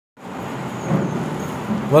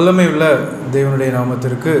வல்லமை உள்ள தேவனுடைய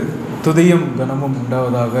நாமத்திற்கு துதியும் கனமும்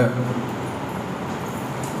உண்டாவதாக.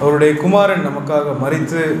 அவருடைய குமாரன் நமக்காக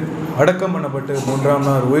மரித்து அடக்கம் பண்ணப்பட்டு 3ஆம்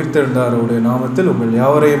நாள் உயிர்த்தெழுந்தார். அவருடைய நாமத்தில் உங்கள்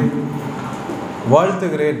யாவரையும்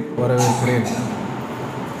வாழ்த்துகிறேன், வரவேற்கிறேன்.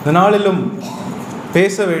 இந்த நாளிலும்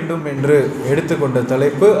பேச வேண்டும் என்று எடுத்துக்கொண்ட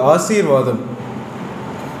தலைப்பு ஆசீர்வாதம்.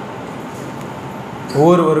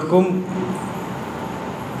 ஒவ்வொருவருக்கும்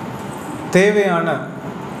தேவையான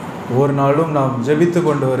ஒவ்வொரு நாளும் நாம் ஜெபித்து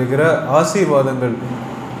கொண்டு வருகிற ஆசீர்வாதங்கள்,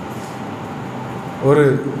 ஒரு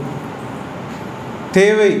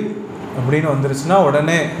தேவை அப்படின்னு வந்துருச்சுன்னா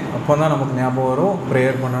உடனே அப்போ தான் நமக்கு ஞாபகம் வரும்,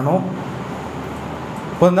 ப்ரேயர் பண்ணணும்,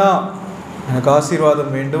 அப்போ தான் எனக்கு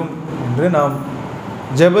ஆசீர்வாதம் வேண்டும் என்று நாம்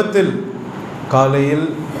ஜெபத்தில் காலையில்,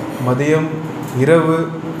 மதியம், இரவு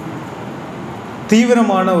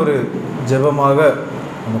தீவிரமான ஒரு ஜெபமாக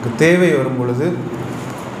நமக்கு தேவை வரும் பொழுது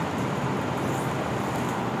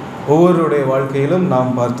ஒவ்வொருடைய வாழ்க்கையிலும் நாம்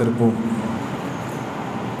பார்த்திருப்போம்.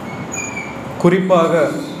 குறிப்பாக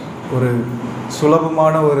ஒரு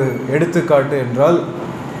சுலபமான ஒரு எடுத்துக்காட்டு என்றால்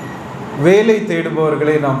வேலை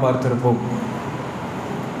தேடுபவர்களை நாம் பார்த்திருப்போம்.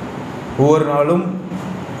 ஒவ்வொரு நாளும்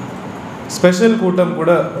ஸ்பெஷல் கூட்டம்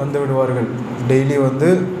கூட வந்து விடுவார்கள். டெய்லி வந்து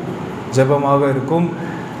ஜெபமாக இருக்கும்,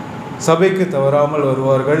 சபைக்கு தவறாமல்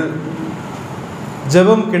வருவார்கள்.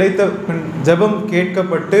 ஜெபம்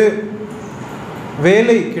கேட்கப்பட்டு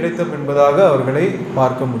வேலை கிடைத்த பின்பதாக அவர்களை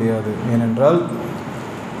பார்க்க முடியாது. ஏனென்றால்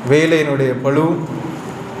வேலையினுடைய பளு,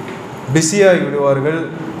 பிஸியாகி விடுவார்கள்.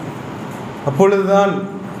 அப்பொழுதுதான்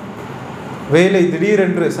வேலை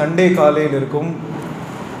திடீரென்று சண்டே காலையில் இருக்கும்.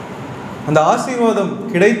 அந்த ஆசீர்வாதம்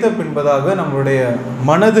கிடைத்த பின்பதாக நம்மளுடைய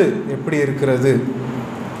மனது எப்படி இருக்கிறது?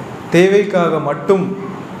 தேவைக்காக மட்டும்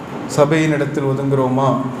சபையினிடத்தில் ஒதுங்குகிறோமா?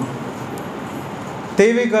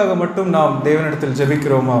 தேவைக்காக மட்டும் நாம் தேவனிடத்தில்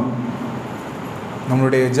ஜெபிக்கிறோமா?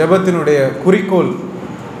 நம்முடைய ஜெபத்தினுடைய குறிக்கோள்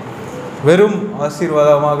வெறும்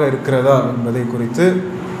ஆசீர்வாதமாக இருக்கிறதா என்பதை குறித்து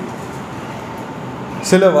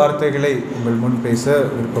சில வார்த்தைகளை உங்கள் முன் பேச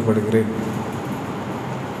விருப்பப்படுகிறேன்.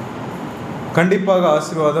 கண்டிப்பாக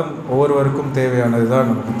ஆசீர்வாதம் ஒவ்வொருவருக்கும் தேவையானது தான்.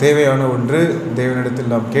 நமக்கு தேவையான ஒன்று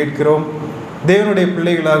தேவனிடத்தில் நாம் கேட்கிறோம், தேவனுடைய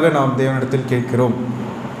பிள்ளைகளாக நாம் தேவனிடத்தில் கேட்கிறோம்.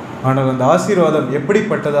 ஆனால் அந்த ஆசீர்வாதம்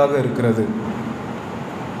எப்படிப்பட்டதாக இருக்கிறது?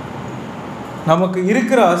 நமக்கு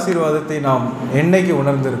இருக்கிற ஆசீர்வாதத்தை நாம் என்னைக்கு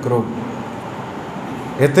உணர்ந்திருக்கிறோம்?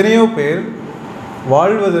 எத்தனையோ பேர்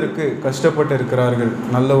வாழ்வதற்கு கஷ்டப்பட்டு இருக்கிறார்கள்.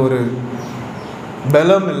 நல்ல ஒரு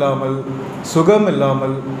பலம் இல்லாமல், சுகம்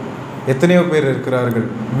இல்லாமல் எத்தனையோ பேர் இருக்கிறார்கள்.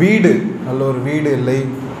 வீடு, நல்ல ஒரு வீடு இல்லை,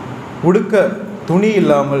 உடுக்க துணி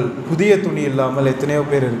இல்லாமல், புதிய துணி இல்லாமல் எத்தனையோ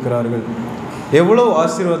பேர் இருக்கிறார்கள். எவ்வளோ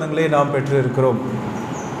ஆசீர்வாதங்களை நாம் பெற்று இருக்கிறோம்.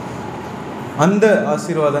 அந்த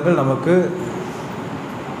ஆசீர்வாதங்கள் நமக்கு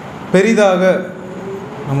பெரிதாக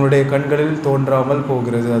நம்மளுடைய கண்களில் தோன்றாமல்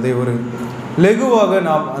போகிறது. அதை ஒரு லெகுவாக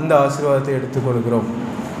நாம் அந்த ஆசீர்வாதத்தை எடுத்துக்கொள்கிறோம்.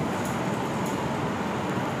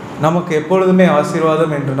 நமக்கு எப்பொழுதுமே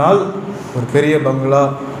ஆசீர்வாதம் என்றால் ஒரு பெரிய பங்களா,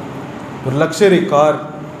 ஒரு லக்ஸரி கார்,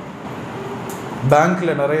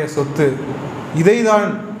 பேங்க்ல நிறைய சொத்து, இதை தான்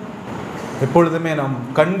எப்பொழுதுமே நம்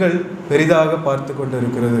கண்கள் பெரிதாக பார்த்து கொண்டு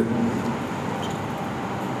இருக்கிறது.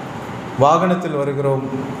 வாகனத்தில் வருகிறோம்,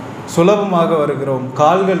 சுலபமாக வருகிறோம்,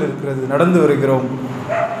 கால்கள் இருக்கிறது, நடந்து வருகிறோம்.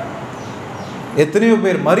 எத்தனையோ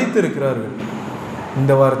பேர் மரித்து இருக்கிறார்கள்.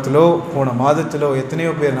 இந்த வாரத்திலோ போன மாதத்திலோ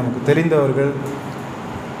எத்தனையோ பேர் நமக்கு தெரிந்தவர்கள்,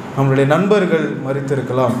 நம்மளுடைய நண்பர்கள்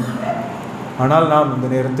மரித்திருக்கலாம். ஆனால் நாம் இந்த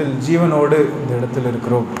நேரத்தில் ஜீவனோடு இந்த இடத்தில்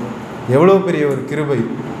இருக்கிறோம். எவ்வளோ பெரிய ஒரு கிருபை!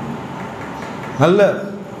 நல்ல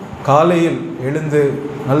காலையில் எழுந்து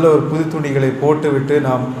நல்ல ஒரு புது துணிகளை போட்டுவிட்டு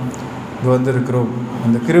நாம் வந்திருக்கிறோம்.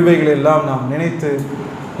 அந்த கிருபைகளை எல்லாம் நாம் நினைத்து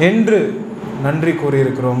என்று நன்றி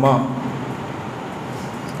கூறியிருக்கிறோமா?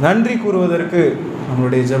 நன்றி கூறுவதற்கு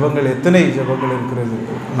நம்மளுடைய ஜெபங்கள், எத்தனை ஜெபங்கள் இருக்கிறது?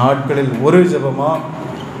 நாட்களில் ஒரு ஜெபமா?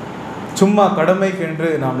 சும்மா கடமைக்கென்று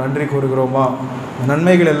நாம் நன்றி கூறுகிறோமா?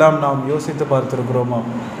 நன்மைகள் எல்லாம் நாம் யோசித்து பார்த்திருக்கிறோமா?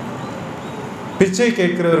 பிச்சை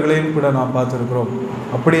கேட்கிறவர்களையும் கூட நாம் பார்த்திருக்கிறோம்.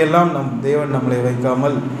 அப்படியெல்லாம் நம் தேவன் நம்மளை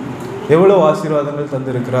வைக்காமல் எவ்வளோ ஆசீர்வாதங்கள்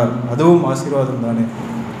தந்திருக்கிறார். அதுவும் ஆசீர்வாதம் தானே.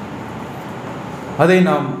 அதை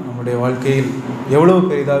நாம் நம்முடைய வாழ்க்கையில் எவ்வளவு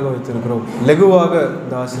பெரிதாக வைத்திருக்கிறோம். லெகுவாக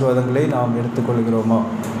இந்த ஆசீர்வாதங்களை நாம் எடுத்துக்கொள்கிறோமா?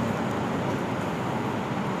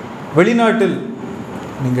 வெளிநாட்டில்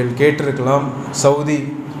நீங்கள் கேட்டிருக்கலாம், சவுதி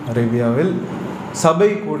அரேபியாவில் சபை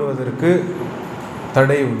கூடுவதற்கு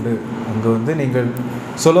தடை உண்டு. அங்கு நீங்கள்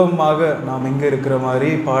சுலபமாக நாம் இங்கே இருக்கிற மாதிரி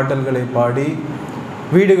பாடல்களை பாடி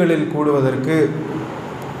வீடுகளில் கூடுவதற்கு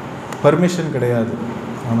பர்மிஷன் கிடையாது.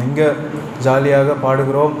 நாம் இங்கே ஜாலியாக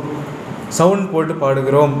பாடுகிறோம், சவுண்ட் போட்டு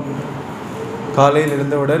பாடுகிறோம், காலையில்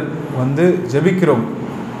எழுந்தவுடன் வந்து ஜெபிக்கிறோம்,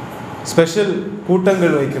 ஸ்பெஷல்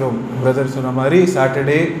கூட்டங்கள் வைக்கிறோம். பிரதர் சொன்ன மாதிரி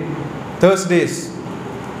சாட்டர்டே, தேர்ஸ்டேஸ்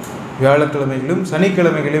வியாழக்கிழமைகளிலும்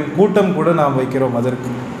சனிக்கிழமைகளிலும் கூட்டம் கூட நாம் வைக்கிறோம்.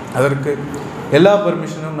 அதற்கு எல்லா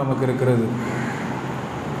பர்மிஷனும் நமக்கு இருக்கிறது.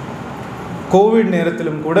 கோவிட்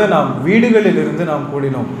நேரத்திலும் கூட நாம் வீடுகளில் இருந்து நாம்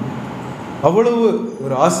கூடினோம். அவ்வளவு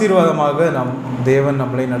ஒரு ஆசீர்வாதமாக தேவன்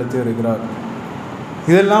நம்மளை நடத்தி வருகிறார்.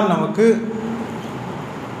 இதெல்லாம் நமக்கு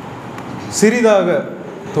சிறிதாக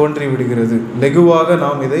தோன்றிவிடுகிறது. லெகுவாக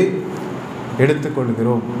நாம் இதை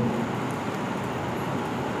எடுத்துக்கொள்கிறோம்.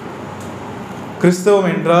 கிறிஸ்தவம்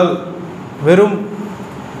என்றால் வெறும்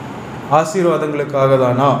ஆசீர்வாதங்களுக்காக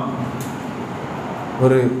தானா?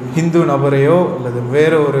 ஒரு இந்து நபரையோ அல்லது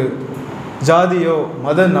வேற ஒரு ஜாதியோ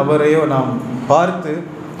மத நபரையோ நாம் பார்த்து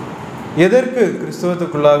எதற்கு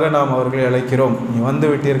கிறிஸ்தவத்துக்குள்ளாக நாம் அவர்களை அழைக்கிறோம்? நீ வந்து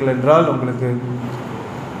விட்டீர்கள் என்றால் உங்களுக்கு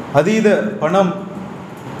அதீத பணம்,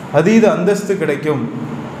 அதீத அந்தஸ்து கிடைக்கும்,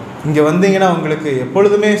 இங்கே வந்தீங்கன்னா உங்களுக்கு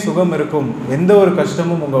எப்பொழுதுமே சுகம் இருக்கும், எந்த ஒரு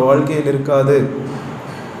கஷ்டமும் உங்கள் வாழ்க்கையில் இருக்காது,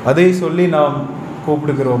 அதை சொல்லி நாம்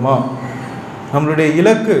கூப்பிடுகிறோமா? நம்மளுடைய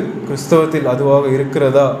இலக்கு கிறிஸ்தவத்தில் அதுவாக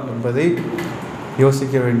இருக்கிறதா என்பதை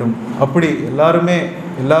யோசிக்க வேண்டும். அப்படி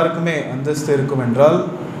எல்லாருக்குமே அந்தஸ்து இருக்கும் என்றால்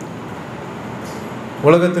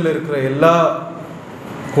உலகத்தில் இருக்கிற எல்லா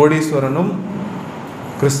கோடீஸ்வரனும்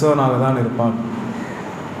கிறிஸ்தவனாக தான் இருப்பான்.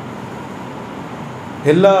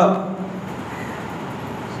 எல்லா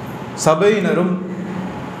சபையினரும்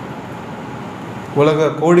உலக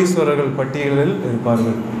கோடீஸ்வரர்கள் பட்டியலில்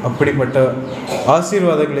இருப்பார்கள். அப்படிப்பட்ட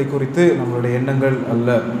ஆசீர்வாதங்களை குறித்து நம்மளுடைய எண்ணங்கள் அல்ல.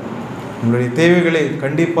 நம்மளுடைய தேவைகளை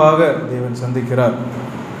கண்டிப்பாக தேவன் சந்திக்கிறார்.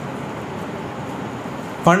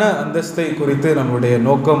 பண அந்தஸ்தை குறித்து நம்முடைய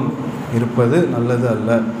நோக்கம் இருப்பது நல்லது அல்ல.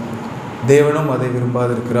 தேவனும் அதை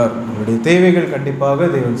விரும்பாதிருக்கிறார். நம்முடைய தேவைகள் கண்டிப்பாக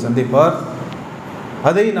தேவன் சந்திப்பார்.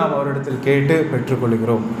 அதை நாம் அவரிடத்தில் கேட்டு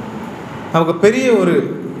பெற்றுக்கொள்கிறோம். நமக்கு பெரிய ஒரு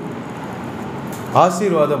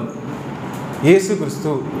ஆசீர்வாதம் இயேசு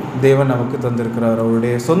கிறிஸ்து தேவன் நமக்கு தந்திருக்கிறார்.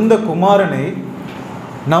 அவருடைய சொந்த குமாரனை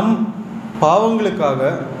நம்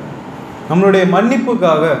பாவங்களுக்காக, நம்மளுடைய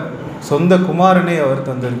மன்னிப்புக்காக சொந்த குமாரனை அவர்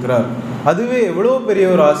தந்திருக்கிறார். அதுவே எவ்வளோ பெரிய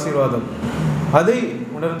ஒரு ஆசீர்வாதம். அதை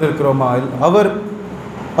உணர்ந்திருக்கிறோமா?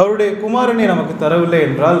 அவருடைய குமாரனை நமக்கு தரவில்லை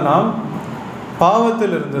என்றால் நாம்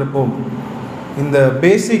பாவத்தில் இருந்திருப்போம். இந்த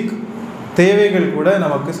பேசிக் தேவைகள் கூட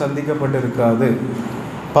நமக்கு சந்திக்கப்பட்டிருக்காது.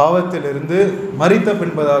 பாவத்திலிருந்து மரித்த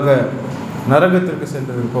பின்பதாக நரகத்திற்கு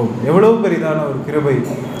சென்றிருப்போம். எவ்வளோ பெரிதான ஒரு கிருபை,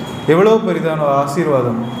 எவ்வளோ பெரிதான ஒரு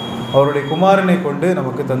ஆசீர்வாதம் அவருடைய குமாரனை கொண்டு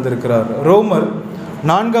நமக்கு தந்திருக்கிறார். ரோமர்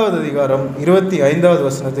 4வது அதிகாரம் 25வது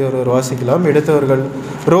வசனத்தை ஒருவர் வாசிக்கலாம். எடுத்தவர்கள்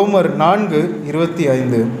ரோமர்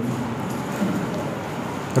 4:25.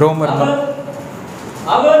 ரோமர்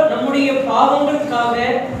அவர் நம்முடைய பாவங்களுக்காக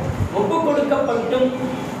ஒப்புக் கொடுக்கப்பட்டும்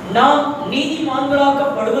நாம்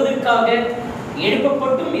நீதிமான்களாக்கப்படுவதற்காக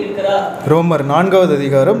எழுப்பப்பட்டும் இருக்கிறார். ரோமர் 4வது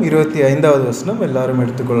அதிகாரம் 25வது வசனம் எல்லாரும்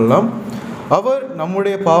எடுத்துக்கொள்ளலாம். அவர்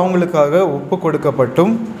நம்முடைய பாவங்களுக்காக ஒப்பு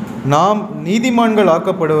கொடுக்கப்பட்டும் நாம் நீதிமான்கள்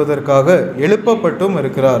ஆக்கப்படுவதற்காக எழுப்பப்பட்டும்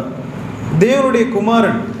இருக்கிறார். தேவனுடைய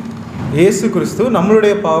குமாரன் இயேசு கிறிஸ்து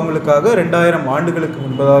நம்மளுடைய பாவங்களுக்காக 2000 ஆண்டுகளுக்கு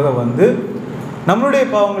முன்பதாக வந்து நம்மளுடைய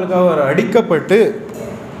பாவங்களுக்காக அவர் அடிக்கப்பட்டு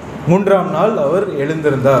 3ஆம் நாள் அவர்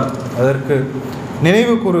எழுந்திருந்தார். அதற்கு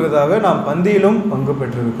நினைவு கூறுவதாக நாம் பந்தியிலும் பங்கு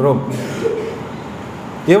பெற்றிருக்கிறோம்.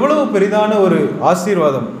 எவ்வளவு பெரிதான ஒரு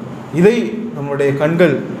ஆசீர்வாதம்! இதை நம்முடைய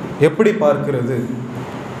கண்கள் எப்படி பார்க்கிறது?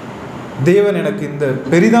 தேவன் எனக்கு இந்த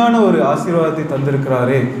பெரிதான ஒரு ஆசீர்வாதத்தை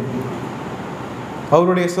தந்திருக்கிறாரே,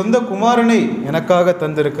 அவருடைய சொந்த குமாரனை எனக்காக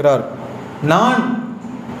தந்திருக்கிறார். நான்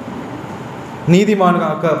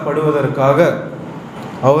நீதிமானாக்கப்படுவதற்காக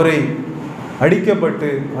அவரை அடிக்கப்பட்டு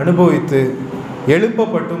அனுபவித்து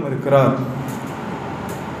எழுப்பப்பட்டும் இருக்கிறார்.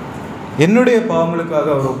 என்னுடைய பாவங்களுக்காக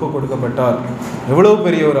அவர் ஒப்பு கொடுக்கப்பட்டார். எவ்வளவு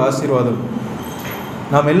பெரிய ஒரு ஆசீர்வாதம்!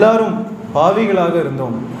 நாம் எல்லாரும் பாவிகளாக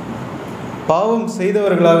இருந்தோம், பாவம்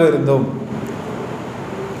செய்தவர்களாக இருந்தோம்.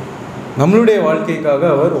 நம்மளுடைய வாழ்க்கைக்காக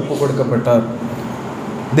அவர் ஒப்பு கொடுக்கப்பட்டார்.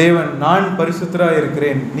 தேவன் நான் பரிசுத்தராய்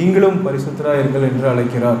இருக்கிறேன், நீங்களும் பரிசுத்தராய் இருங்கள் என்று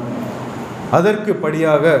அழைக்கிறார். அதற்கு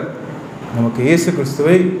படியாக நமக்கு இயேசு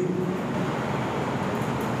கிறிஸ்துவை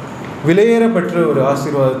விலையேற பெற்ற ஒரு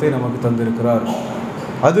ஆசீர்வாதத்தை நமக்கு தந்திருக்கிறார்.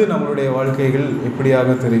 அது நம்மளுடைய வாழ்க்கைகள் எப்படியாக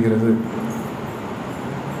தெரிகிறது?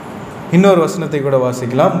 இன்னொரு வசனத்தை கூட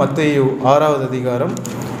வாசிக்கலாம். மத்தேயு 6வது அதிகாரம்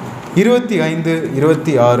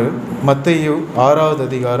 25-26. மத்தேயு 6வது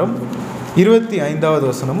அதிகாரம் 25வது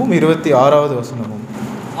வசனமும் 26வது வசனமும்.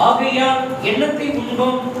 ஆகையால் எண்ணத்தை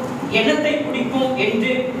உண்போம் எண்ணத்தை குடிப்போம்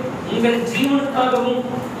என்று உங்கள் ஜீவனுக்காகவும்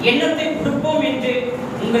எண்ணத்தை கொடுப்போம் என்று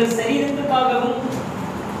உங்கள் சரீரத்துக்காகவும்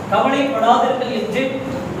கவலைப்படாதீர்கள் என்று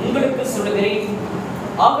உங்களுக்கு சொல்லுகிறேன்.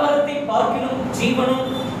 ஆகாரத்தை பார்க்கிலும் ஜீவனும்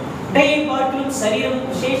உடையை பார்க்கிலும் சரீரம்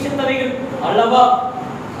விசேஷத்தவைகள் அல்லவா?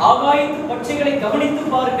 ஆகாயத்து பட்சிகளை கவனித்து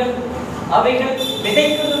பாருங்கள். அவைகள்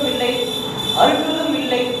விதைக்கிறதும் இல்லை, அறுக்கிறதும்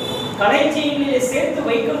இல்லை, களஞ்சியங்களிலே சேர்த்து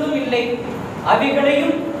வைக்கிறதும் இல்லை.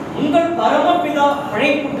 அவைகளையும் உங்கள் பரமபிதா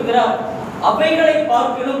மழைப்பூட்டுகிறார். அவைகளை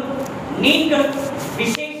பார்க்கலும் நீங்கள்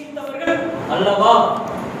விசேஷித்தவர்கள் அல்லவா?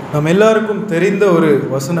 நம் எல்லாருக்கும் தெரிந்த ஒரு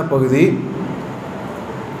வசன பகுதி.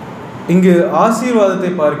 இங்கு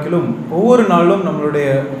ஆசீர்வாதத்தை பார்க்கிலும் ஒவ்வொரு நாளும் நம்மளுடைய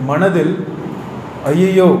மனதில்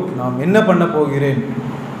ஐயையோ நாம் என்ன பண்ண போகிறேன்,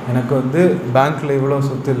 எனக்கு பேங்க்கில் இவ்வளோ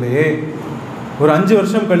சொத்து இல்லையே, ஒரு 5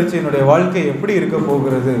 வருஷம் கழித்து என்னுடைய வாழ்க்கை எப்படி இருக்க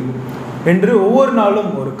போகிறது என்று ஒவ்வொரு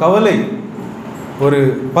நாளும் ஒரு கவலை, ஒரு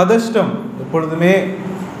பதஷ்டம் எப்பொழுதுமே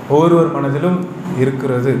ஒவ்வொருவர் மனதிலும்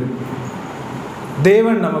இருக்கிறது.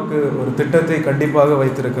 தேவன் நமக்கு ஒரு திட்டத்தை கண்டிப்பாக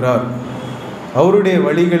வைத்திருக்கிறார். அவருடைய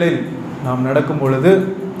வழிகளில் நாம் நடக்கும் பொழுது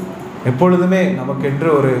எப்பொழுதுமே நமக்கென்று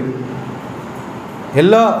ஒரு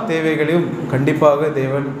எல்லா தேவைகளையும் கண்டிப்பாக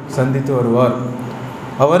தேவன் சந்தித்து வருவார்.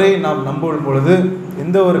 அவரை நாம் நம்பும் பொழுது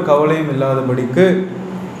எந்த ஒரு கவலையும் இல்லாதபடிக்கு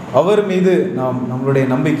அவர் மீது நாம் நம்மளுடைய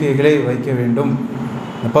நம்பிக்கைகளை வைக்க வேண்டும்.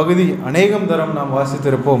 இந்த பகுதி அநேகம் தரம் நாம்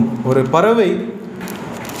வாசித்திருப்போம். ஒரு பறவை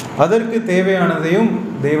அதற்கு தேவையானதையும்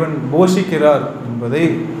தேவன் போஷிக்கிறார் என்பதை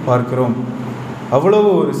பார்க்கிறோம். அவ்வளவு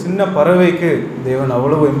ஒரு சின்ன பறவைக்கு தேவன்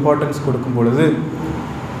அவ்வளவு இம்பார்ட்டன்ஸ் கொடுக்கும் பொழுது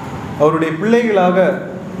அவருடைய பிள்ளைகளாக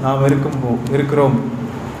நாம் இருக்கிறோம்.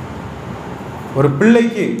 ஒரு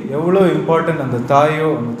பிள்ளைக்கு எவ்வளோ இம்பார்ட்டன்ட் அந்த தாயோ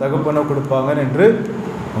அந்த தகப்பனோ கொடுப்பாங்க என்று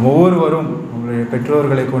நம்ம ஒவ்வொருவரும் நம்மளுடைய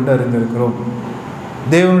பெற்றோர்களை கொண்டு அறிந்திருக்கிறோம்.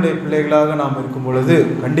 தேவனுடைய பிள்ளைகளாக நாம் இருக்கும் பொழுது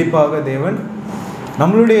கண்டிப்பாக தேவன்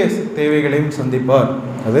நம்மளுடைய தேவைகளையும் சந்திப்பார்.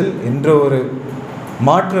 அதில் என்ற ஒரு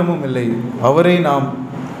மாற்றமும் இல்லை. அவரை நாம்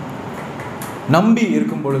நம்பி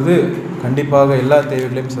இருக்கும் பொழுது கண்டிப்பாக எல்லா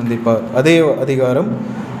தேவைகளையும் சந்திப்பார். அதே அதிகாரம்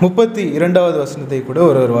 32வது வசனத்தை கூட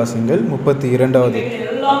ஒரு வாசிங்கள். 32வது.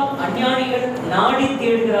 எல்லாம் அஞ்ஞானிகள் நாடி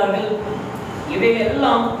தேடுகிறார்கள்,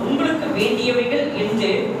 இவையெல்லாம் உங்களுக்கு வேண்டியவைகள் என்று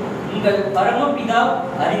உங்கள் பரமபிதா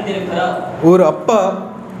அறிந்திருக்கிறார். ஒரு அப்பா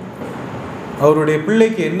அவருடைய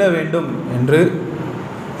பிள்ளைக்கு என்ன வேண்டும் என்று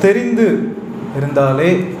தெரிந்து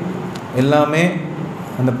இருந்தாலே எல்லாமே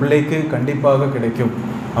அந்த பிள்ளைக்கு கண்டிப்பாக கிடைக்கும்.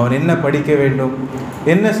 அவன் என்ன படிக்க வேண்டும்,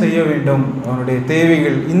 என்ன செய்ய வேண்டும், அவனுடைய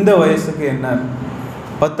தேவைகள், இந்த வயசுக்கு என்ன,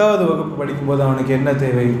 10வது வகுப்பு படிக்கும்போது அவனுக்கு என்ன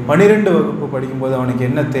தேவை, 12 வகுப்பு படிக்கும்போது அவனுக்கு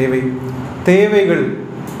என்ன தேவை, தேவைகள்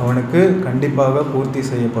அவனுக்கு கண்டிப்பாக பூர்த்தி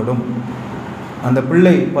செய்யப்படும். அந்த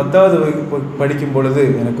பிள்ளை 10வது வகுப்பு படிக்கும் பொழுது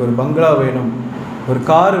எனக்கு ஒரு பங்களா வேணும், ஒரு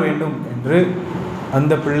கார் வேண்டும் என்று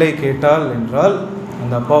அந்த பிள்ளை கேட்டால் என்றால்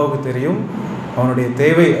அந்த அப்பாவுக்கு தெரியும் அவனுடைய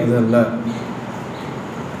தேவை அது அல்ல.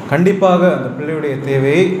 கண்டிப்பாக அந்த பிள்ளையுடைய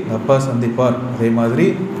தேவையை அந்த அப்பா சந்திப்பார். அதே மாதிரி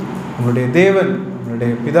நம்முடைய தேவன்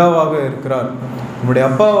நம்முடைய பிதாவாக இருக்கிறார், நம்முடைய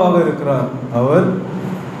அப்பாவாக இருக்கிறார். அவர்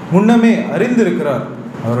முன்னமே அறிந்திருக்கிறார்.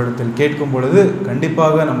 அவரிடத்தில் கேட்கும் பொழுது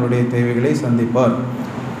கண்டிப்பாக நம்முடைய தேவைகளை சந்திப்பார்.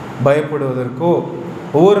 பயப்படுவதற்கோ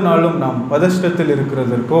ஒவ்வொரு நாளும் நாம் பதஷ்டத்தில்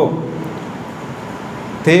இருக்கிறதற்கோ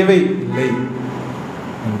தேவை இல்லை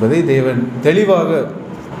என்பதை தேவன் தெளிவாக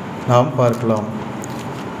நாம் பார்க்கலாம்.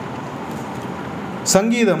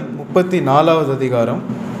 சங்கீதம் 34வது அதிகாரம்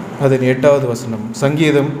அதன் 8வது வசனம்.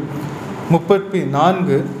 சங்கீதம்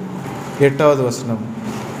 34 8வது வசனம்.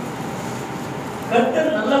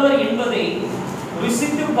 கர்த்தர் நல்லவர் என்பதை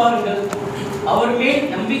ருசித்து பாருங்கள், அவர் மேல்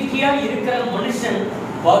நம்பிக்கையாய் இருக்கிற மனுஷன்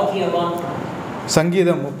பாக்கியவான்.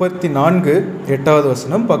 சங்கீதம் 34 8வது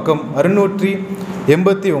வசனம், பக்கம்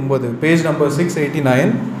 689, பேஜ் நம்பர்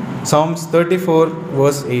 689, Psalms 34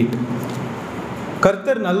 verse 8.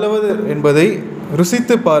 கர்த்தர் நல்லவர் என்பதை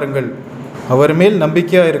ருசித்து பாருங்கள், அவர் மேல்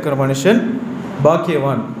நம்பிக்கையாக இருக்கிற மனுஷன்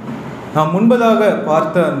பாக்கியவான். நாம் முன்பதாக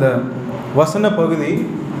பார்த்த அந்த வசன பகுதி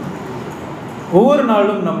ஒவ்வொரு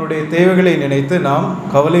நாளும் நம்முடைய தேவைகளை நினைத்து நாம்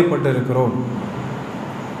கவலைப்பட்டு இருக்கிறோம்.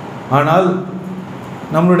 ஆனால்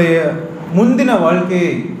நம்முடைய முந்தின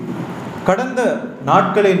வாழ்க்கையை, கடந்த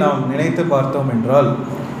நாட்களை நாம் நினைத்து பார்த்தோம் என்றால்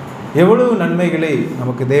எவ்வளவு நன்மைகளை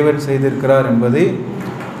நமக்கு தேவன் செய்திருக்கிறார் என்பதை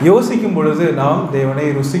யோசிக்கும் பொழுது நாம் தேவனை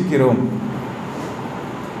ருசிக்கிறோம்.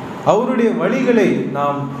 அவருடைய வழிகளை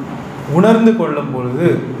நாம் உணர்ந்து கொள்ளும் பொழுது,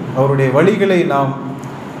 அவருடைய வழிகளை நாம்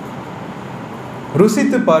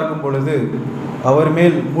ருசித்து பார்க்கும் பொழுது அவர்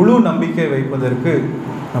மேல் முழு நம்பிக்கை வைப்பதற்கு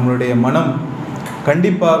நம்மளுடைய மனம்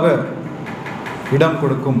கண்டிப்பாக இடம்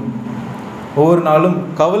கொடுக்கும். ஒவ்வொரு நாளும்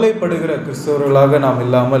கவலைப்படுகிற கிறிஸ்தவர்களாக நாம்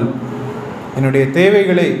இல்லாமல் என்னுடைய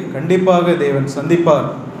தேவைகளை கண்டிப்பாக தேவன் சந்திப்பார்,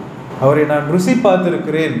 அவரை நான் ருசி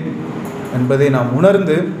பார்த்திருக்கிறேன் என்பதை நாம்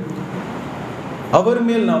உணர்ந்து அவர்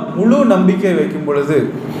மேல் நாம் முழு நம்பிக்கை வைக்கும் பொழுது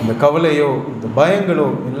இந்த கவலையோ இந்த பயங்களோ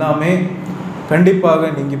எல்லாமே கண்டிப்பாக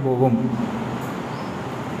நீங்கி போகும்.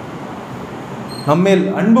 நம்மேல்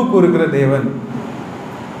அன்பு கூறுகிற தேவன்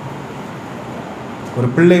ஒரு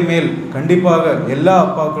பிள்ளை மேல் கண்டிப்பாக எல்லா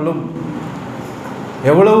அப்பாக்களும்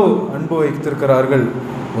எவ்வளவு அன்பு வைத்திருக்கிறார்கள்,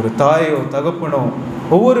 ஒரு தாயோ தகப்பனோ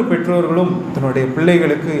ஒவ்வொரு பெற்றோர்களும் தன்னுடைய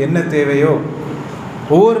பிள்ளைகளுக்கு என்ன தேவையோ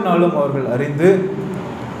ஒவ்வொரு நாளும் அவர்கள் அறிந்து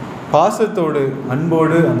பாசத்தோடு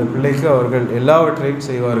அன்போடு அந்த பிள்ளைக்கு அவர்கள் எல்லாவற்றையும்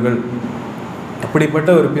செய்வார்கள். அப்படிப்பட்ட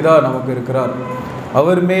ஒரு பிதா நமக்கு இருக்கிறார்.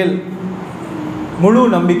 அவர் மேல் முழு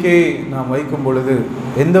நம்பிக்கையை நாம் வைக்கும் பொழுது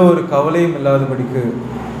எந்த ஒரு கவலையும் இல்லாதபடிக்கு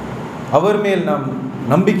அவர் மேல் நாம்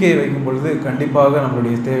நம்பிக்கையை வைக்கும் பொழுது கண்டிப்பாக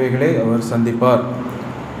நம்முடைய தேவைகளை அவர் சந்திப்பார்.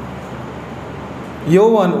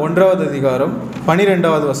 யோவான் 1வது அதிகாரம்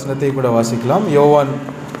 12வது வசனத்தை கூட வாசிக்கலாம். யோவான்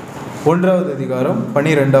 1வது அதிகாரம்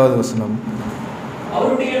 12வது வசனம்.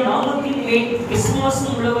 அவருடைய நாமத்தின் மேல்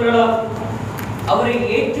விசுவாசம் உள்ளவர்களால் அவரை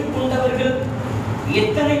ஏற்றுக்கொண்டவர்கள்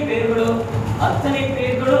எத்தனை பேர்களோ அத்தனை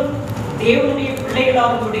பேர்களும் தேவனுடைய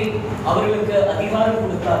பிள்ளைகளாகும்படி அவர்களுக்கு அதிகாரம்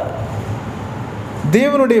கொடுத்தார்.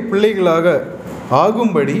 தேவனுடைய பிள்ளைகளாக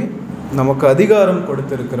ஆகும்படி நமக்கு அதிகாரம்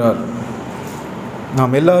கொடுத்திருக்கிறார்.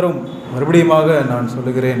 நாம் எல்லாரும் மறுபடியுமாக நான்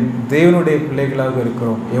சொல்லுகிறேன், தேவனுடைய பிள்ளைகளாக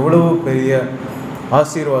இருக்கிறோம். எவ்வளவு பெரிய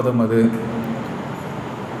ஆசீர்வாதம் அது.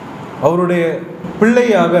 அவருடைய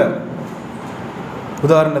பிள்ளையாக,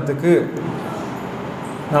 உதாரணத்துக்கு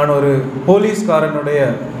நான் ஒரு போலீஸ்காரனுடைய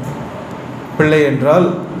பிள்ளை என்றால்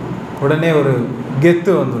உடனே ஒரு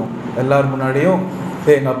கெத்து வந்துடும். எல்லார் முன்னாடியும்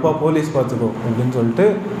எங்கள் அப்பா போலீஸ் பார்த்துக்கோ அப்படின்னு சொல்லிட்டு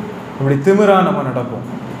இப்படி திமிராக நம்ம நடப்போம்.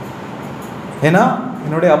 ஏன்னா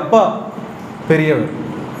என்னுடைய அப்பா பெரியவர்,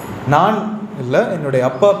 நான் இல்லை, என்னுடைய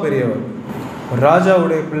அப்பா பெரியவர். ஒரு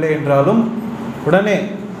ராஜாவுடைய பிள்ளை என்றாலும் உடனே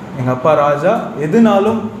எங்கள் அப்பா ராஜா,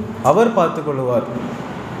 எதுனாலும் அவர் பார்த்து கொள்வார்,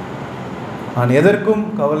 நான் எதற்கும்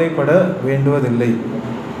கவலைப்பட வேண்டுவதில்லை.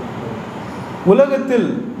 உலகத்தில்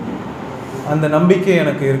அந்த நம்பிக்கை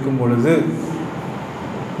எனக்கு இருக்கும் பொழுது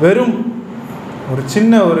வெறும் ஒரு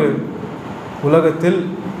சின்ன ஒரு உலகத்தில்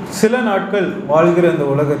சில நாட்கள் வாழ்கிற அந்த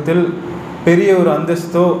உலகத்தில் பெரிய ஒரு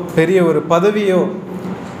அந்தஸ்தோ பெரிய ஒரு பதவியோ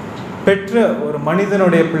பெற்ற ஒரு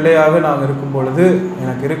மனிதனுடைய பிள்ளையாக நான் இருக்கும் பொழுது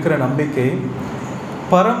எனக்கு இருக்கிற நம்பிக்கை,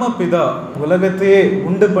 பரமபிதா, உலகத்தையே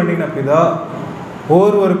உண்டு பண்ணின பிதா,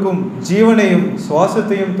 ஒவ்வொருவருக்கும் ஜீவனையும்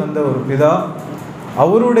சுவாசத்தையும் தந்த ஒரு பிதா,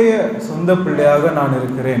 அவருடைய சொந்த பிள்ளையாக நான்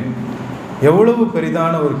இருக்கிறேன். எவ்வளவு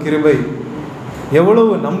பெரிதான ஒரு கிருபை,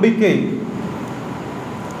 எவ்வளவு நம்பிக்கை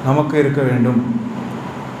நமக்கு இருக்க வேண்டும்.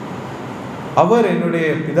 அவர் என்னுடைய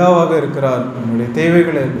பிதாவாக இருக்கிறார். என்னுடைய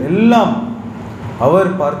தேவைகளை எல்லாம் அவர்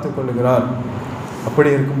பார்த்து கொள்கிறார். அப்படி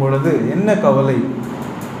இருக்கும் பொழுது என்ன கவலை?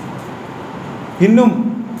 இன்னும்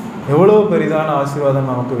எவ்வளவு பெரிதான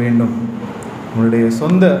ஆசீர்வாதம் நமக்கு வேண்டும். நம்முடைய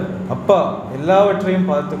சொந்த அப்பா எல்லாவற்றையும்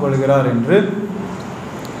பார்த்து கொள்கிறார் என்று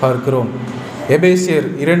பார்க்கிறோம். எபேசியர்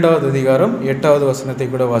 2வது அதிகாரம் 8வது வசனத்தை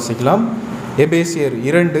கூட வாசிக்கலாம். எபேசியர்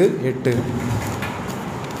 2:8.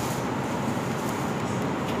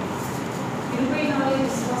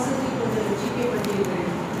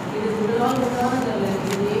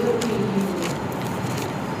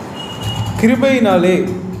 கிருபையினாலே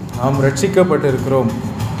நாம் ரட்சிக்கப்பட்டிருக்கிறோம்.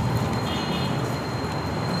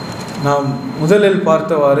 நாம் முதலில்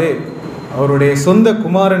பார்த்தவாறே அவருடைய சொந்த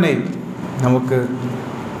குமாரனை நமக்கு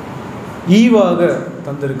ஈவாக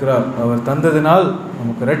தந்திருக்கிறார். அவர் தந்ததினால்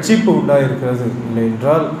நமக்கு ரட்சிப்பு உண்டாயிருக்கிறது. இல்லை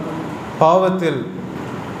என்றால் பாவத்தில்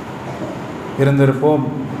இருந்திருப்போம்.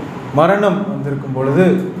 மரணம் வந்திருக்கும் பொழுது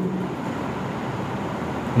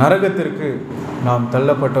நரகத்திற்கு நாம்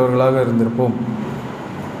தள்ளப்பட்டவர்களாக இருந்திருப்போம்.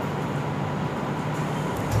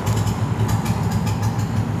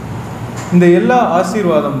 இந்த எல்லா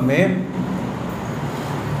ஆசீர்வாதமுமே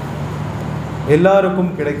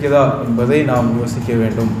எல்லாருக்கும் கிடைக்குதா என்பதை நாம் யோசிக்க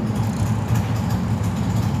வேண்டும்.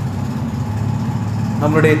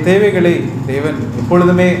 நம்முடைய தேவைகளை தேவன்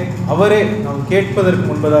எப்பொழுதுமே அவரே நாம் கேட்பதற்கு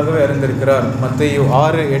முன்பதாகவே அறிந்திருக்கிறார். மத்தேயு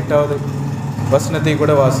 6:8வது வசனத்தை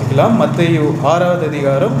கூட வாசிக்கலாம். மத்தேயு 6வது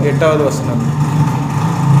அதிகாரம் 8வது வசனம்.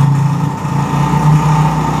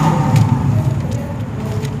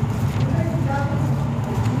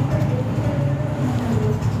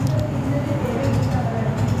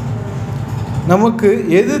 நமக்கு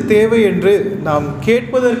எது தேவை என்று நாம்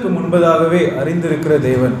கேட்பதற்கு முன்பதாகவே அறிந்திருக்கிற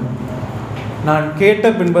தேவன். நான் கேட்ட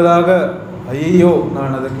பின்பதாக ஐயோ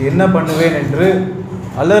நான் அதற்கு என்ன பண்ணுவேன் என்று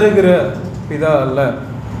அலறுகிற பிதா அல்ல.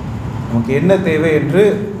 நமக்கு என்ன தேவை என்று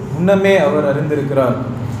முன்னமே அவர் அறிந்திருக்கிறார்.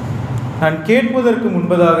 நான் கேட்பதற்கு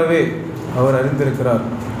முன்பதாகவே அவர் அறிந்திருக்கிறார்.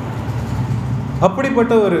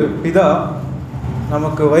 அப்படிப்பட்ட ஒரு பிதா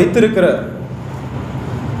நமக்கு வைத்திருக்கிற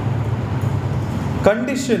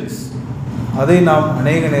கண்டிஷன்ஸ், அதை நாம்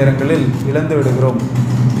அநேக நேரங்களில் இழந்து விடுகிறோம்.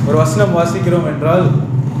 ஒரு வசனம் வாசிக்கிறோம் என்றால்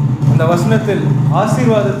அந்த வசனத்தில்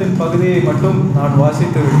ஆசீர்வாதத்தின் பகுதியை மட்டும் நான்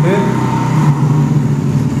வாசித்துவிட்டு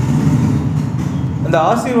அந்த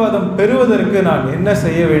ஆசீர்வாதம் பெறுவதற்கு நான் என்ன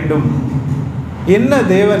செய்ய வேண்டும், என்ன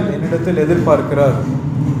தேவன் என்னிடத்தில் எதிர்பார்க்கிறார்.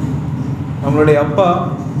 நம்மளுடைய அப்பா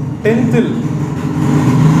 10th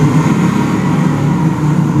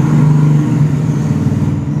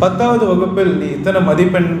பத்தாவது வகுப்பில் நீ இத்தனை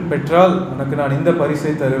மதிப்பெண் பெற்றால் உனக்கு நான் இந்த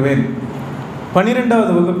பரிசை தருவேன்,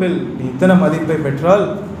 12வது வகுப்பில் நீ இத்தனை மதிப்பை பெற்றால்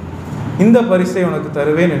இந்த பரிசை உனக்கு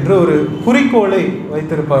தருவேன் என்று ஒரு குறிக்கோளை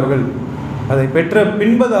வைத்திருப்பார்கள். அதை பெற்ற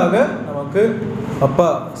பின்பதாக நமக்கு அப்பா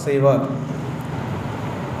செய்வார்.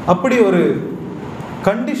 அப்படி ஒரு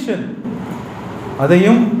கண்டிஷன்,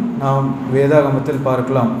 அதையும் நாம் வேதாகமத்தில்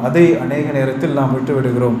பார்க்கலாம். அதை அநேக நேரத்தில் நாம் விட்டு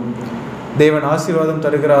விடுகிறோம். தேவன் ஆசீர்வாதம்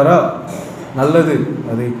தருகிறாரா, நல்லது,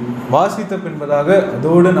 அதை வாசித்த பின்பதாக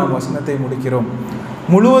அதோடு நாம் வசனத்தை முடிக்கிறோம்.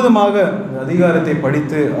 முழுவதுமாக அதிகாரத்தை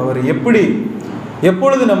படித்து அவர்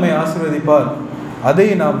எப்பொழுது நம்மை ஆசீர்வதிப்பார் அதை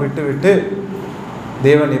நாம் விட்டுவிட்டு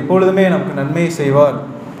தேவன் எப்பொழுதுமே நமக்கு நன்மை செய்வார்,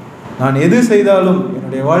 நான் எது செய்தாலும்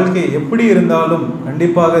என்னுடைய வாழ்க்கை எப்படி இருந்தாலும்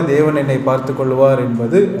கண்டிப்பாக தேவன் என்னை பார்த்து கொள்வார்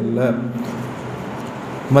என்பது அல்ல.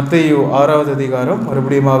 மத்தேயு 6வது அதிகாரம்,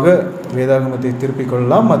 மறுபடியுமாக வேதாகமத்தை திருப்பிக்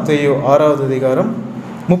கொள்ளலாம். மத்தேயு 6வது அதிகாரம்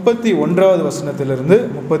 31வது வசனத்திலிருந்து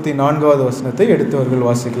 34வது வசனத்தை எடுத்தவர்கள்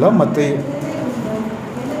வாசிக்கலாம். மத்தேயு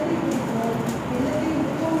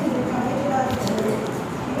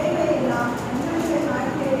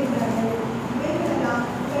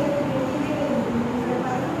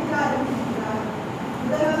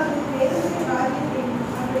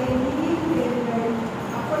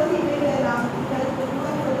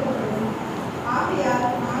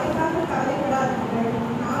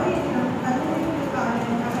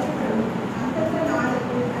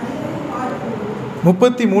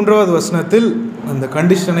முப்பத்தி 33வது வசனத்தில் அந்த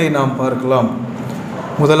கண்டிஷனை நாம் பார்க்கலாம்.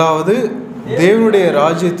 முதலாவது, தேவனுடைய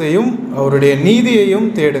ராஜ்யத்தையும் அவருடைய நீதியையும்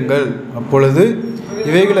தேடுங்கள், அப்பொழுது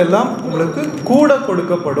இவைகளெல்லாம் உங்களுக்கு கூட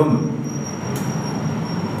கொடுக்கப்படும்.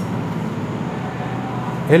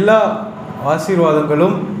 எல்லா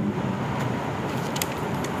ஆசீர்வாதங்களும்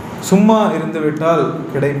சும்மா இருந்துவிட்டால்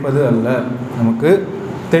கிடைப்பது அல்ல. நமக்கு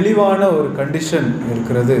தெளிவான ஒரு கண்டிஷன்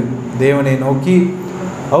இருக்கிறது. தேவனை நோக்கி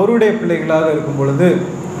அவருடைய பிள்ளைகளாக இருக்கும் பொழுது,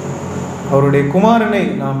 அவருடைய குமாரனை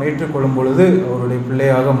நாம் ஏற்றுக்கொள்ளும் பொழுது அவருடைய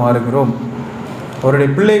பிள்ளையாக மாறுகிறோம், அவருடைய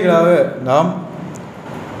பிள்ளைகளாக நாம்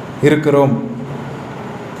இருக்கிறோம்.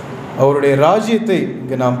 அவருடைய ராஜ்யத்தை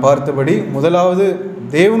இங்கு நாம் பார்த்தபடி, முதலாவது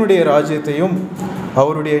தேவனுடைய ராஜ்யத்தையும்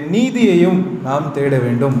அவருடைய நீதியையும் நாம் தேட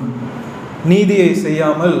வேண்டும். நீதியை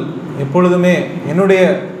செய்யாமல் எப்பொழுதுமே என்னுடைய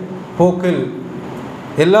போக்கில்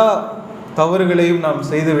எல்லா தவறுகளையும் நாம்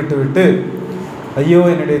செய்து விட்டுவிட்டு, ஐயோ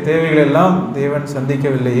என்னுடைய தேவைகளெல்லாம் தேவன்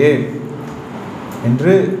சந்திக்கவில்லையே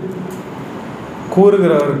என்று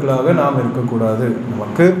கூறுகிறவர்களாக நாம் இருக்கக்கூடாது.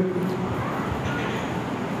 நமக்கு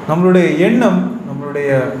நம்மளுடைய எண்ணம்,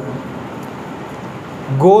 நம்மளுடைய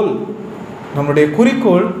கோல், நம்முடைய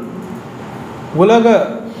குறிக்கோள் உலக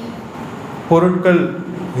பொருட்கள்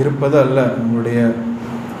இருப்பது அல்ல. நம்முடைய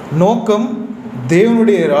நோக்கம்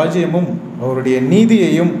தேவனுடைய ராஜ்யமும் அவருடைய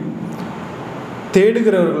நீதியையும்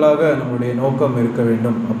தேடுகிறவர்களாக நம்முடைய நோக்கம் இருக்க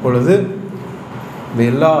வேண்டும். அப்பொழுது இந்த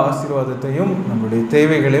எல்லா ஆசீர்வாதத்தையும் நம்முடைய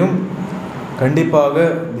தேவைகளையும் கண்டிப்பாக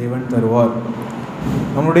தேவன் தருவார்.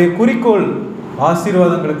 நம்முடைய குறிக்கோள்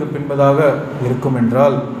ஆசீர்வாதங்களுக்கு பின்பதாக இருக்கும்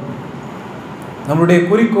என்றால், நம்முடைய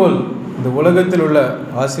குறிக்கோள் இந்த உலகத்தில் உள்ள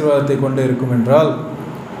ஆசீர்வாதத்தை கொண்டு இருக்கும் என்றால்,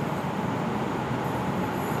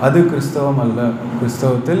 அது கிறிஸ்தவம் அல்ல.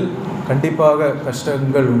 கிறிஸ்தவத்தில் கண்டிப்பாக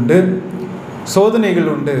கஷ்டங்கள் உண்டு,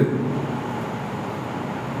 சோதனைகள் உண்டு.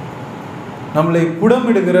 நம்மளை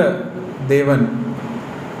புடமிடுகிற தேவன்.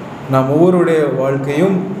 நாம் ஒவ்வொருடைய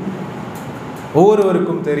வாழ்க்கையும்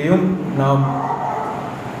ஒவ்வொருவருக்கும் தெரியும். நாம்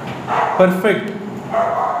பர்ஃபெக்ட்,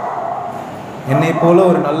 என்னை போல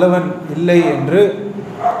ஒரு நல்லவன் இல்லை என்று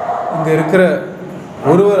இங்கே இருக்கிற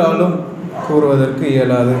ஒருவராலும் கூறுவதற்கு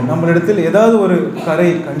இயலாது. நம்மளிடத்தில் ஏதாவது ஒரு கரை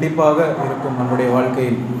கண்டிப்பாக இருக்கும் நம்முடைய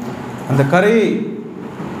வாழ்க்கையில். அந்த கரையை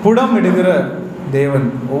புடமிடுகிற தேவன்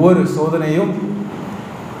ஒவ்வொரு சோதனையும்,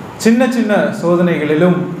 சின்ன சின்ன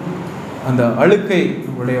சோதனைகளிலும் அந்த அழுக்கை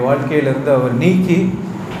நம்முடைய வாழ்க்கையிலிருந்து அவர் நீக்கி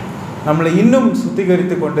நம்மளை இன்னும்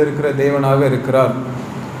சுத்திகரித்து கொண்டிருக்கிற தேவனாக இருக்கிறார்.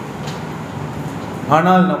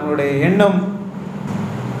 ஆனால் நம்மளுடைய எண்ணம்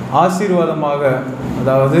ஆசீர்வாதமாக,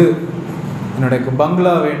 அதாவது என்னுடைய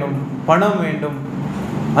பங்களா வேண்டும், பணம் வேண்டும்,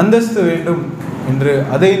 அந்தஸ்து வேண்டும் என்று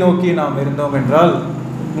அதை நோக்கி நாம் இருந்தோம் என்றால்,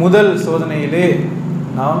 முதல் சோதனையிலே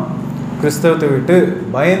நாம் கிறிஸ்தவத்தை விட்டு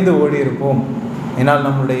பயந்து ஓடி இருப்போம். ஏனால்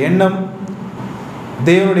நம்முடைய எண்ணம்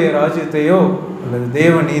தேவனுடைய ராஜ்யத்தையோ அல்லது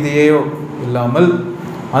தேவ நீதியையோ இல்லாமல்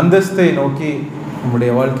அந்தஸ்தை நோக்கி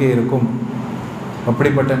நம்முடைய வாழ்க்கை இருக்கும்.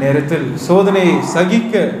 அப்படிப்பட்ட நேரத்தில் சோதனையை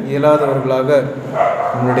சகிக்க இயலாதவர்களாக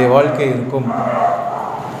நம்முடைய வாழ்க்கை இருக்கும்.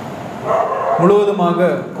 முழுவதுமாக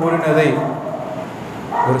கூறினதை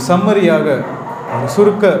ஒரு சம்மரியாக, ஒரு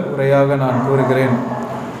சுருக்க உரையாக நான் கூறுகிறேன்.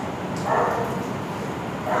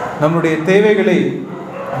 நம்முடைய தேவைகளை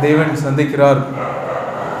தேவன் சந்திக்கிறார்.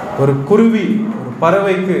 ஒரு குருவி, ஒரு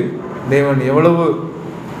பறவைக்கு தேவன் எவ்வளவு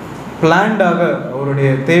பிளான்டாக அவருடைய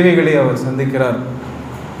தேவைகளை அவர் சந்திக்கிறார்.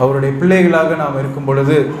 அவருடைய பிள்ளைகளாக நாம் இருக்கும்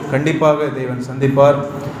பொழுது கண்டிப்பாக தேவன் சந்திப்பார்.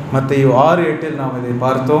 மத்தேயு 6:8 நாம் இதை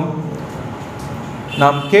பார்த்தோம்.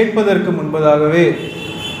 நாம் கேட்பதற்கு முன்பதாகவே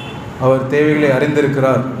அவர் தேவைகளை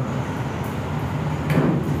அறிந்திருக்கிறார்.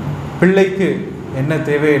 பிள்ளைக்கு என்ன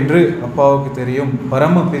தேவை என்று அப்பாவுக்கு தெரியும்.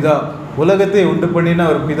 பரமபிதா, உலகத்தை உண்டு பண்ணின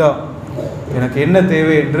ஒரு பிதா, எனக்கு என்ன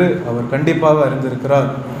தேவை என்று அவர் கண்டிப்பாக அறிந்திருக்கிறார்.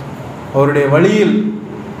 அவருடைய வழியில்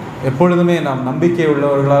எப்பொழுதுமே நாம் நம்பிக்கை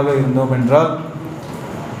உள்ளவர்களாக இருந்தோம் என்றால்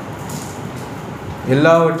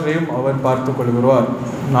எல்லாவற்றையும் அவர் பார்த்து கொள்கிறார்.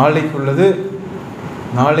 நாளைக்குள்ளது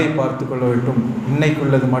நாளை பார்த்து கொள்ள வேண்டும்,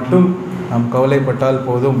 இன்னைக்குள்ளது மட்டும் நாம் கவலைப்பட்டால்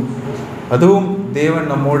போதும். அதுவும்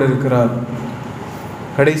தேவன் நம்மோடு இருக்கிறார்.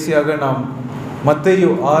 கடைசியாக நாம் மத்தேயு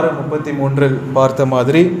 6:33 பார்த்த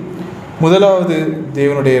மாதிரி, முதலாவது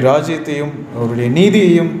தேவனுடைய ராஜ்யத்தையும் அவருடைய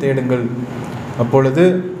நீதியையும் தேடுங்கள், அப்பொழுது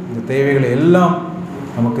இந்த தேவைகளை எல்லாம்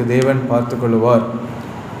நமக்கு தேவன் பார்த்து கொள்ளுவார்.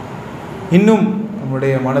 இன்னும்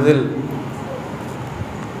நம்முடைய மனதில்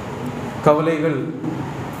கவலைகள்,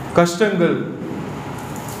 கஷ்டங்கள்,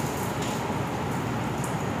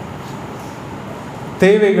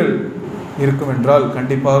 தேவைகள் இருக்கும் என்றால்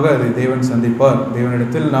கண்டிப்பாக அதை தேவன் சந்திப்பார்.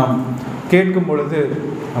 தேவனிடத்தில் நாம் கேட்கும் பொழுது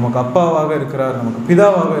நமக்கு அப்பாவாக இருக்கிறார், நமக்கு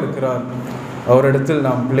பிதாவாக இருக்கிறார். அவரிடத்தில்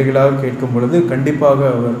நாம் பிள்ளைகளாக கேட்கும் பொழுது கண்டிப்பாக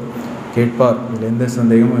அவர் கேட்பார். இதில் எந்த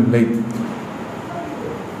சந்தேகமும் இல்லை.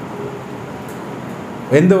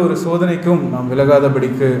 எந்த ஒரு சோதனைக்கும் நாம்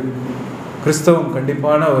விலகாதபடிக்கு கிறிஸ்தவம்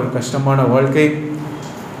கண்டிப்பான ஒரு கஷ்டமான வாழ்க்கை.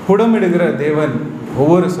 புடமிடுகிற தேவன்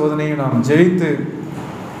ஒவ்வொரு சோதனையும் நாம் ஜெயித்து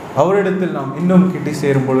அவரிடத்தில் நாம் இன்னும் கிட்டி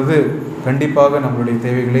சேரும் பொழுது கண்டிப்பாக நம்மளுடைய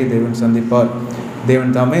தேவைகளை தேவன் சந்திப்பார்.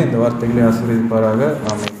 தேவன் தாமே இந்த வார்த்தைகளை ஆசீர்வதிப்பாராக.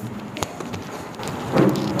 ஆமென்.